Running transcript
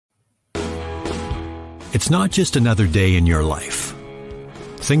It's not just another day in your life.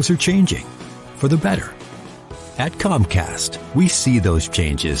 Things are changing for the better. At Comcast, we see those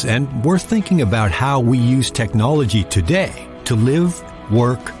changes, and we're thinking about how we use technology today to live,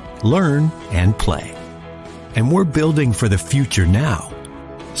 work, learn, and play. And we're building for the future now,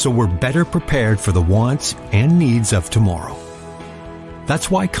 so we're better prepared for the wants and needs of tomorrow.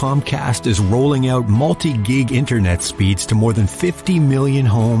 That's why Comcast is rolling out multi-gig internet speeds to more than 50 million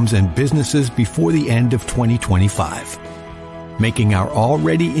homes and businesses before the end of 2025, making our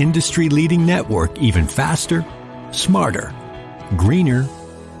already industry-leading network even faster, smarter, greener,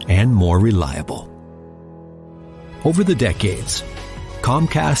 and more reliable. Over the decades,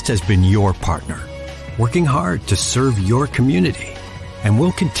 Comcast has been your partner, working hard to serve your community, and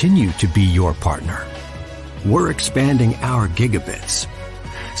will continue to be your partner. We're expanding our gigabits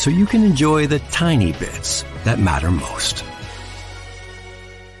so you can enjoy the tiny bits that matter most.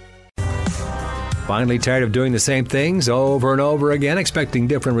 Finally tired of doing the same things over and over again, expecting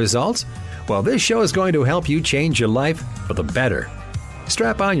different results? Well, this show is going to help you change your life for the better.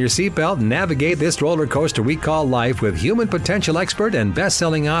 Strap on your seatbelt and navigate this roller coaster we call life with human potential expert and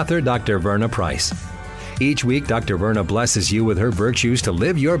best-selling author Dr. Verna Price. Each week, Dr. Verna blesses you with her virtues to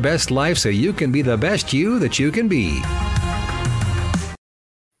live your best life so you can be the best you that you can be.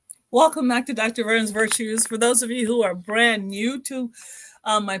 Welcome back to Dr. Verna's Virtues. For those of you who are brand new to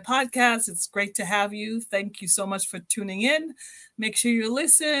my podcast, it's great to have you. Thank you so much for tuning in. Make sure you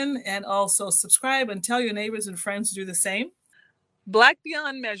listen and also subscribe and tell your neighbors and friends to do the same. Black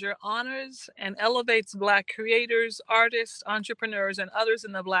Beyond Measure honors and elevates Black creators, artists, entrepreneurs, and others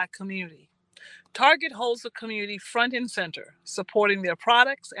in the Black community. Target holds the community front and center, supporting their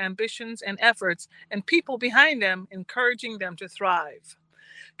products, ambitions, and efforts, and people behind them, encouraging them to thrive.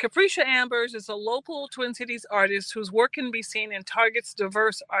 Capricia Ambers is a local Twin Cities artist whose work can be seen in Target's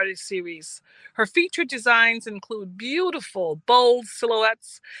diverse artist series. Her featured designs include beautiful, bold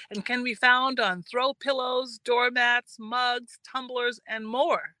silhouettes and can be found on throw pillows, doormats, mugs, tumblers, and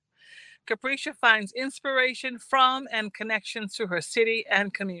more. Capricia finds inspiration from and connections to her city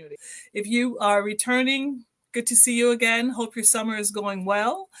and community. If you are returning, good to see you again. Hope your summer is going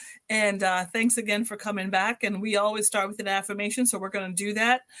well. And thanks again for coming back. And we always start with an affirmation, so we're going to do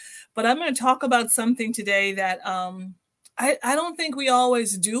that. But I'm going to talk about something today that I don't think we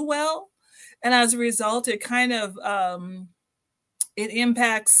always do well. And as a result, it kind of it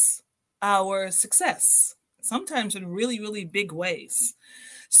impacts our success, sometimes in really, really big ways.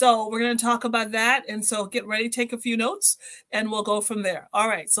 So we're going to talk about that. And so get ready, take a few notes, and we'll go from there. All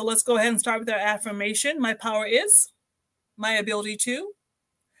right. So let's go ahead and start with our affirmation. My power is my ability to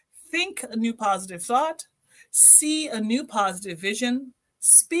think a new positive thought, see a new positive vision,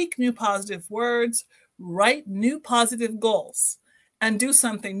 speak new positive words, write new positive goals, and do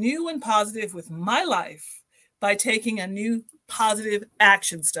something new and positive with my life by taking a new positive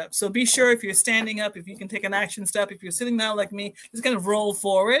action step. So be sure if you're standing up, if you can take an action step. If you're sitting down like me, just kind of roll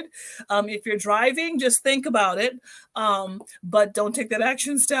forward. If you're driving, just think about it. But don't take that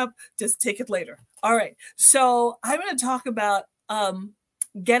action step. Just take it later. All right. So I'm going to talk about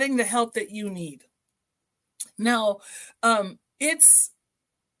getting the help that you need. Now, sometimes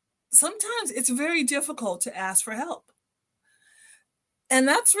it's very difficult to ask for help. And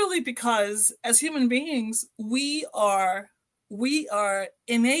that's really because as human beings, we are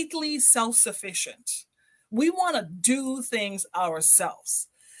innately self-sufficient. We want to do things ourselves.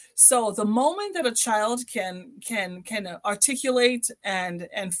 So the moment that a child can articulate and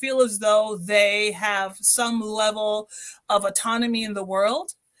feel as though they have some level of autonomy in the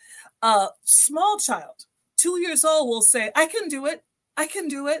world, a small child, 2 years old, will say, I can do it. I can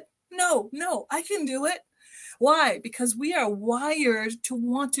do it. No, I can do it. Why? Because we are wired to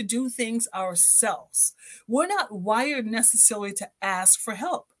want to do things ourselves. We're not wired necessarily to ask for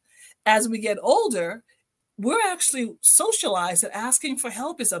help. As we get older, we're actually socialized that asking for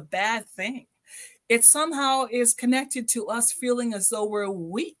help is a bad thing. It somehow is connected to us feeling as though we're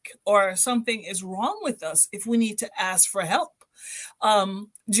weak or something is wrong with us if we need to ask for help.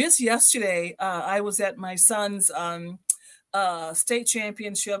 Just yesterday, I was at my son's state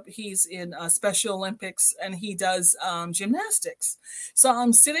championship. He's in Special Olympics and he does gymnastics. So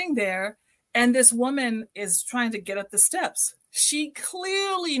I'm sitting there and this woman is trying to get up the steps. She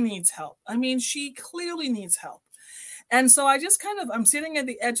clearly needs help. She clearly needs help. And so I just I'm sitting at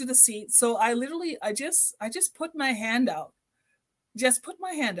the edge of the seat. So I just put my hand out,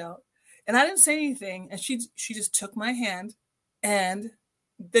 and I didn't say anything. And she just took my hand, and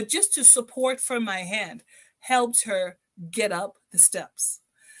just to support from my hand helped her get up the steps.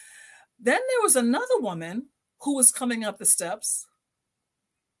 Then there was another woman who was coming up the steps,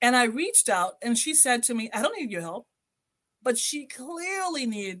 And I reached out and she said to me, I don't need your help. But she clearly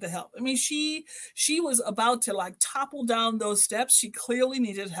needed the help. I mean, she was about to like topple down those steps. She clearly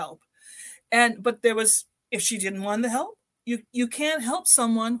needed help. But there was, if she didn't want the help, you can't help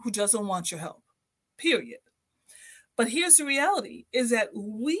someone who doesn't want your help, period. But here's the reality is that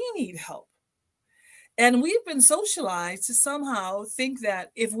we need help. And we've been socialized to somehow think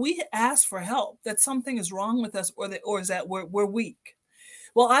that if we ask for help, that something is wrong with us or is that we're weak.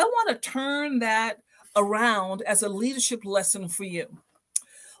 Well, I want to turn that around as a leadership lesson for you.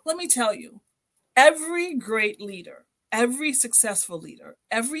 Let me tell you, every great leader, every successful leader,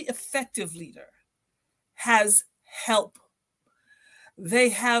 every effective leader has help. They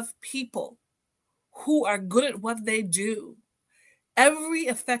have people who are good at what they do. Every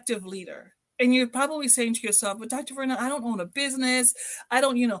effective leader. And you're probably saying to yourself, but Dr. Verna, I don't own a business. I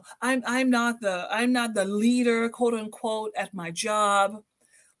don't, I'm not the leader, quote unquote, at my job.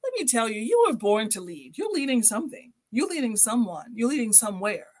 Let me tell you, you were born to lead. You're leading something. You're leading someone. You're leading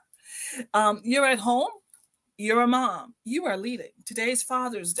somewhere. You're at home. You're a mom. You are leading. Today's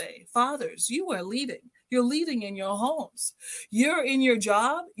Father's Day. Fathers, you are leading. You're leading in your homes. You're in your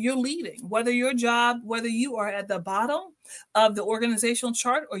job. You're leading. Whether you are at the bottom of the organizational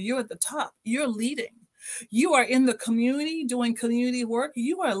chart or you're at the top, you're leading. You are in the community doing community work.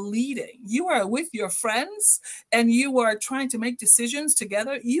 You are leading. You are with your friends and you are trying to make decisions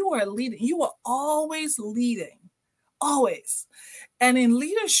together. You are leading. You are always leading. Always. And in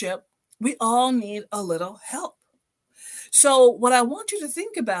leadership, we all need a little help. So what I want you to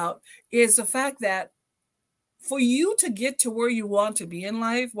think about is the fact that for you to get to where you want to be in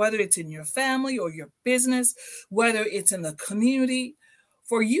life, whether it's in your family or your business, whether it's in the community,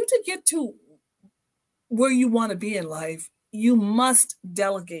 for you to get to where you want to be in life, you must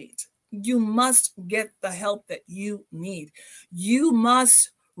delegate. You must get the help that you need. You must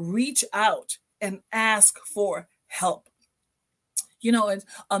reach out and ask for help. And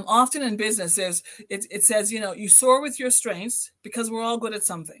often in business, it says, you soar with your strengths because we're all good at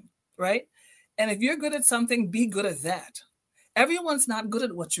something, right? And if you're good at something, be good at that. Everyone's not good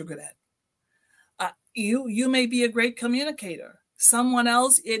at what you're good at. You may be a great communicator. Someone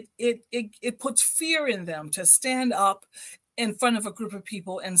else, it puts fear in them to stand up in front of a group of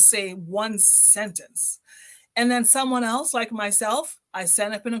people and say one sentence. And then someone else, like myself, I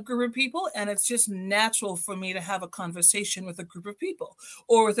stand up in a group of people and it's just natural for me to have a conversation with a group of people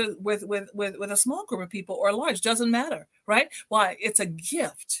or with a small group of people or large, doesn't matter, right? Why? It's a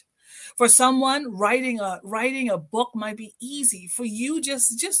gift. For someone, writing a book might be easy. For you,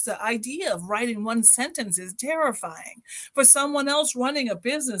 just the idea of writing one sentence is terrifying. For someone else, running a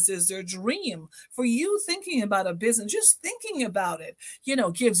business is their dream. For you, thinking about a business, just thinking about it,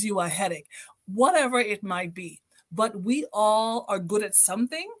 gives you a headache, whatever it might be. But we all are good at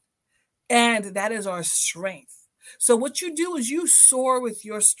something, and that is our strength. So what you do is you soar with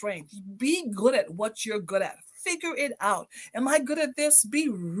your strength. Be good at what you're good at. Figure it out. Am I good at this? Be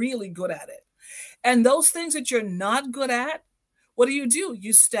really good at it. And those things that you're not good at, what do?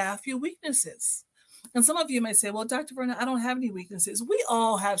 You staff your weaknesses. And some of you may say, well, Dr. Verna, I don't have any weaknesses. We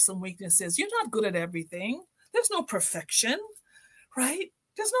all have some weaknesses. You're not good at everything. There's no perfection, right?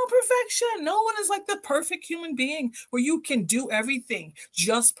 There's no perfection. No one is like the perfect human being where you can do everything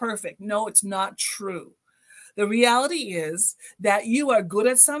just perfect. No, it's not true. The reality is that you are good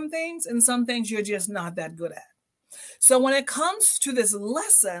at some things and some things you're just not that good at. So when it comes to this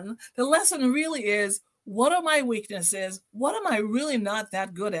lesson, the lesson really is, what are my weaknesses? What am I really not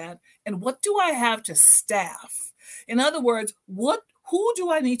that good at? And what do I have to staff? In other words, who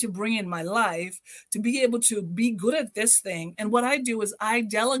do I need to bring in my life to be able to be good at this thing? And what I do is I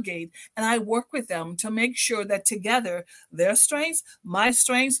delegate and I work with them to make sure that together, their strengths, my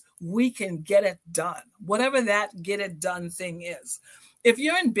strengths, we can get it done. Whatever that get it done thing is. If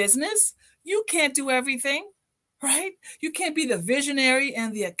you're in business, you can't do everything. Right? You can't be the visionary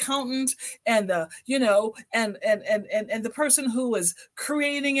and the accountant and the, and the person who is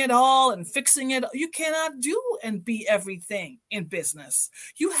creating it all and fixing it. You cannot do and be everything in business.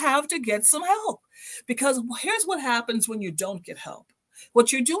 You have to get some help, because here's what happens when you don't get help.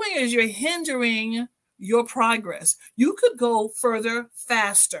 What you're doing is you're hindering your progress. You could go further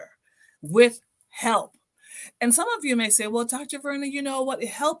faster with help. And some of you may say, well, Dr. Verna, you know what?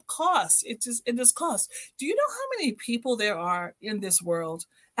 Help costs. It just costs. Do you know how many people there are in this world,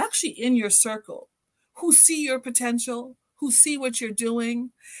 actually in your circle, who see your potential, who see what you're doing,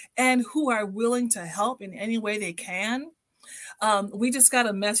 and who are willing to help in any way they can? We just got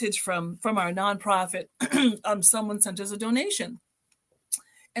a message from our nonprofit. Someone sent us a donation.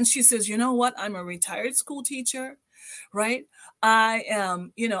 And she says, you know what? I'm a retired school teacher, right? I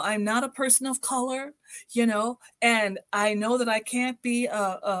am, I'm not a person of color, and I know that I can't be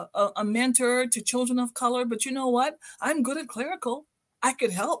a mentor to children of color, but you know what? I'm good at clerical. I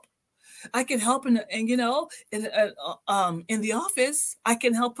could help. I can help in the office. I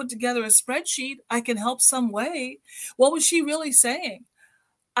can help put together a spreadsheet. I can help some way. What was she really saying?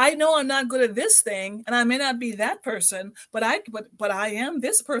 I know I'm not good at this thing, and I may not be that person, but I am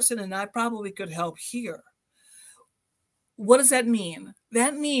this person, and I probably could help here. What does that mean?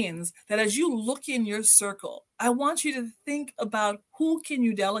 That means that as you look in your circle, I want you to think about who can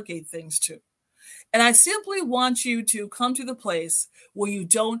you delegate things to. And I simply want you to come to the place where you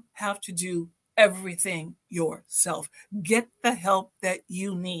don't have to do everything yourself. Get the help that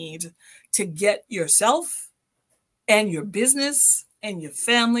you need to get yourself and your business and your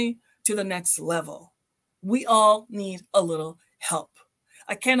family to the next level. We all need a little help.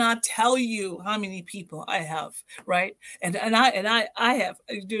 I cannot tell you how many people I have, right? And I have.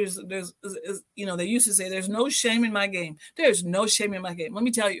 There's they used to say there's no shame in my game. There's no shame in my game. Let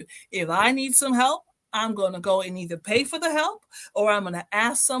me tell you, if I need some help, I'm going to go and either pay for the help, or I'm going to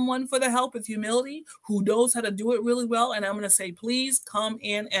ask someone for the help with humility who knows how to do it really well. And I'm going to say, please come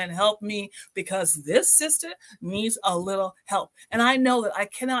in and help me, because this sister needs a little help. And I know that I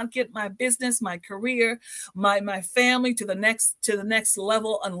cannot get my business, my career, my family to the next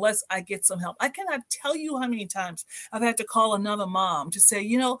level unless I get some help. I cannot tell you how many times I've had to call another mom to say,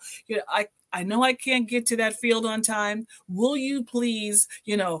 I know I can't get to that field on time. Will you please,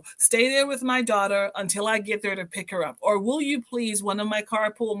 stay there with my daughter until I get there to pick her up? Or will you please, one of my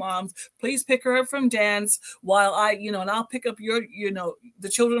carpool moms, please pick her up from dance while and I'll pick up the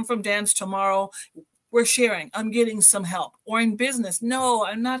children from dance tomorrow. We're sharing. I'm getting some help. Or in business, no,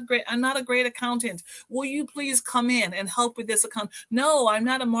 I'm not great. I'm not a great accountant. Will you please come in and help with this account? No, I'm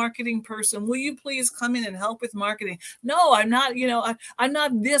not a marketing person. Will you please come in and help with marketing? No, I'm not, I'm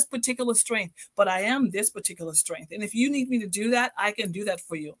not this particular strength, but I am this particular strength. And if you need me to do that, I can do that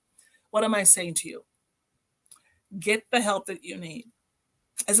for you. What am I saying to you? Get the help that you need.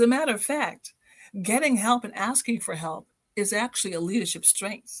 As a matter of fact, getting help and asking for help is actually a leadership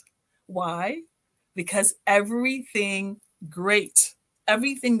strength. Why? Because everything great,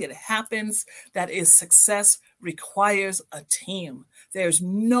 everything that happens that is success requires a team. There's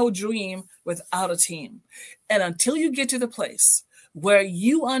no dream without a team. And until you get to the place where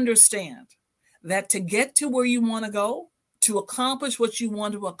you understand that to get to where you want to go, to accomplish what you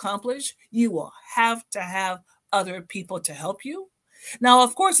want to accomplish, you will have to have other people to help you. Now,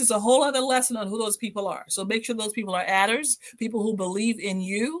 of course, it's a whole other lesson on who those people are. So make sure those people are adders, people who believe in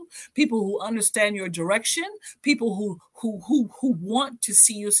you, people who understand your direction, people who want to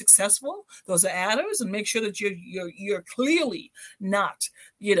see you successful. Those are adders, and make sure that you're clearly not,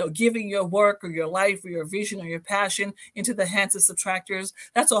 giving your work or your life or your vision or your passion into the hands of subtractors.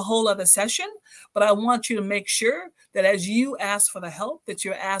 That's a whole other session. But I want you to make sure that as you ask for the help, that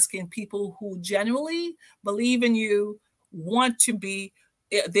you're asking people who genuinely believe in you, want to be,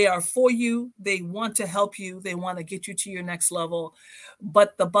 they are for you, they want to help you, they want to get you to your next level.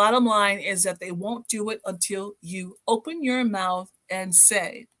 But the bottom line is that they won't do it until you open your mouth and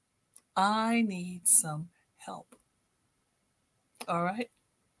say, I need some help. All right.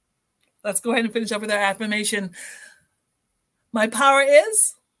 Let's go ahead and finish up with our affirmation. My power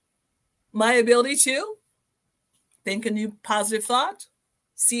is my ability to think a new positive thought,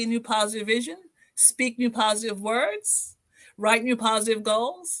 see a new positive vision, speak new positive words, write new positive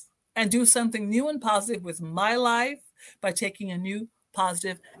goals, and do something new and positive with my life by taking a new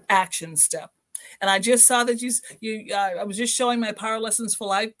positive action step. And I just saw that I was just showing my Power Lessons for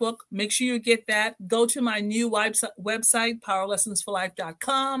Life book. Make sure you get that. Go to my new website,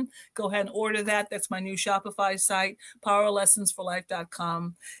 powerlessonsforlife.com. Go ahead and order that. That's my new Shopify site,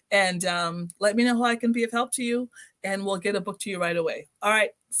 powerlessonsforlife.com. And let me know how I can be of help to you, and we'll get a book to you right away. All right.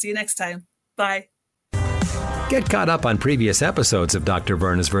 See you next time. Bye. Get caught up on previous episodes of Dr.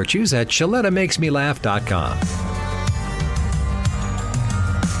 Verna's Virtues at ShalettaMakesMeLaugh.com.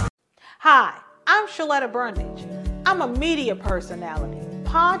 Hi, I'm Shaletta Brundage. I'm a media personality,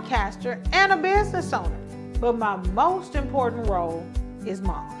 podcaster, and a business owner. But my most important role is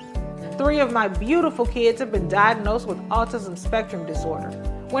mom. 3 of my beautiful kids have been diagnosed with autism spectrum disorder.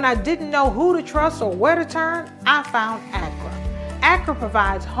 When I didn't know who to trust or where to turn, I found ACRA. ACRA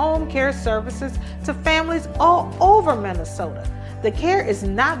provides home care services to families all over Minnesota. The care is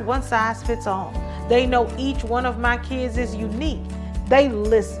not one size fits all. They know each one of my kids is unique. They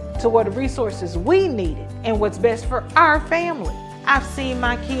listen to what resources we needed and what's best for our family. I've seen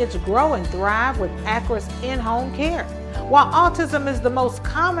my kids grow and thrive with ACRA's in-home care. While autism is the most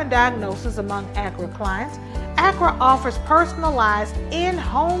common diagnosis among ACRA clients, ACRA offers personalized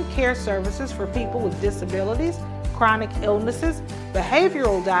in-home care services for people with disabilities, chronic illnesses,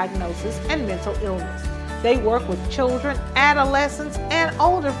 behavioral diagnosis, and mental illness. They work with children, adolescents, and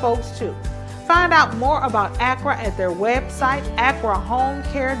older folks too. Find out more about ACRA at their website,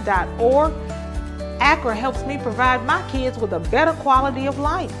 acrahomecare.org. ACRA helps me provide my kids with a better quality of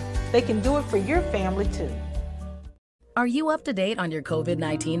life. They can do it for your family too. Are you up to date on your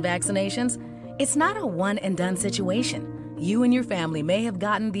COVID-19 vaccinations? It's not a one and done situation. You and your family may have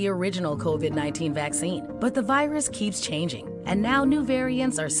gotten the original COVID-19 vaccine, but the virus keeps changing, and now new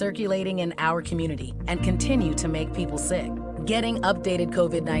variants are circulating in our community and continue to make people sick. Getting updated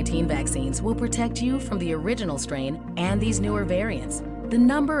COVID-19 vaccines will protect you from the original strain and these newer variants. The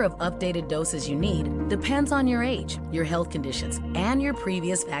number of updated doses you need depends on your age, your health conditions, and your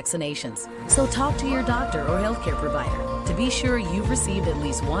previous vaccinations. So talk to your doctor or healthcare provider to be sure you've received at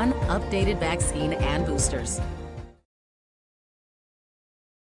least one updated vaccine and boosters.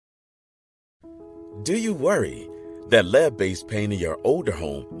 Do you worry that lead-based paint in your older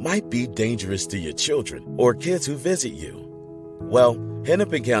home might be dangerous to your children or kids who visit you? Well,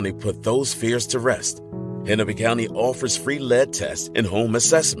 Hennepin County put those fears to rest. Hennepin County offers free lead tests and home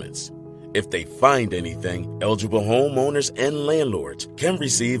assessments. If they find anything, eligible homeowners and landlords can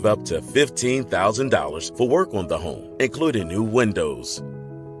receive up to $15,000 for work on the home, including new windows.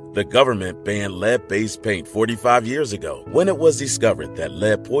 The government banned lead-based paint 45 years ago when it was discovered that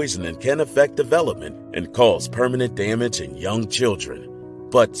lead poisoning can affect development and cause permanent damage in young children.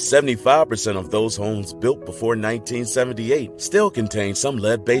 But 75% of those homes built before 1978 still contain some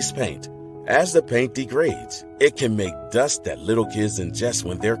lead-based paint. As the paint degrades, it can make dust that little kids ingest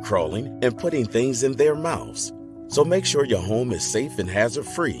when they're crawling and putting things in their mouths. So make sure your home is safe and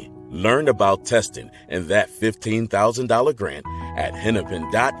hazard-free. Learn about testing and that $15,000 grant at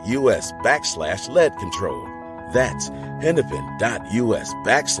hennepin.us/lead control. That's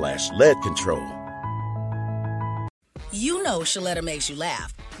hennepin.us/lead control. You know Shaletta makes you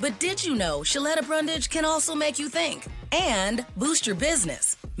laugh, but did you know Shaletta Brundage can also make you think and boost your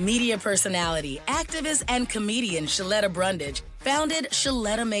business? Media personality, activist, and comedian Shaletta Brundage founded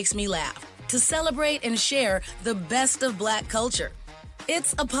Shaletta Makes Me Laugh to celebrate and share the best of Black culture.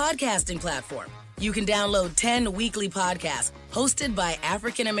 It's a podcasting platform. You can download 10 weekly podcasts hosted by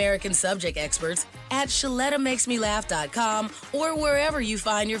African-American subject experts at ShalettaMakesMeLaugh.com or wherever you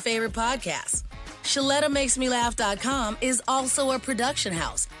find your favorite podcasts. ShalettaMakesMeLaugh.com is also a production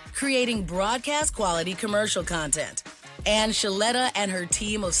house, creating broadcast-quality commercial content. And Shaletta and her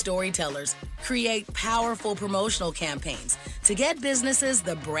team of storytellers create powerful promotional campaigns to get businesses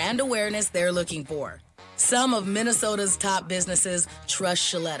the brand awareness they're looking for. Some of Minnesota's top businesses trust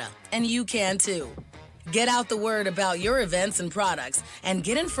Shaletta, and you can too. Get out the word about your events and products and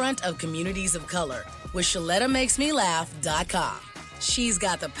get in front of communities of color with ShalettaMakesMeLaugh.com. She's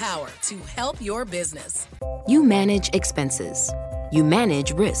got the power to help your business. You manage expenses. You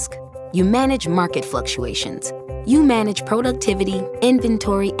manage risk. You manage market fluctuations. You manage productivity,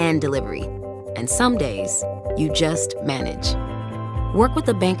 inventory, and delivery. And some days, you just manage. Work with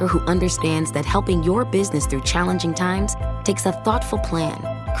a banker who understands that helping your business through challenging times takes a thoughtful plan,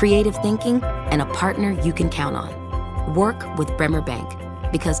 creative thinking, and a partner you can count on. Work with Bremer Bank,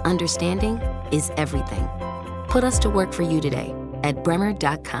 because understanding is everything. Put us to work for you today at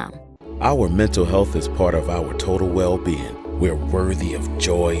bremer.com. Our mental health is part of our total well-being. We're worthy of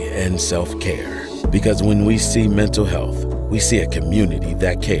joy and self-care. Because when we see mental health, we see a community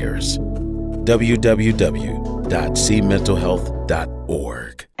that cares.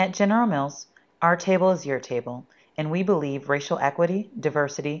 www.cmentalhealth.org. At General Mills, our table is your table, and we believe racial equity,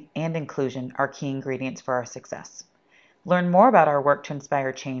 diversity, and inclusion are key ingredients for our success. Learn more about our work to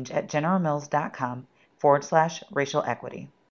inspire change at generalmills.com/racial equity.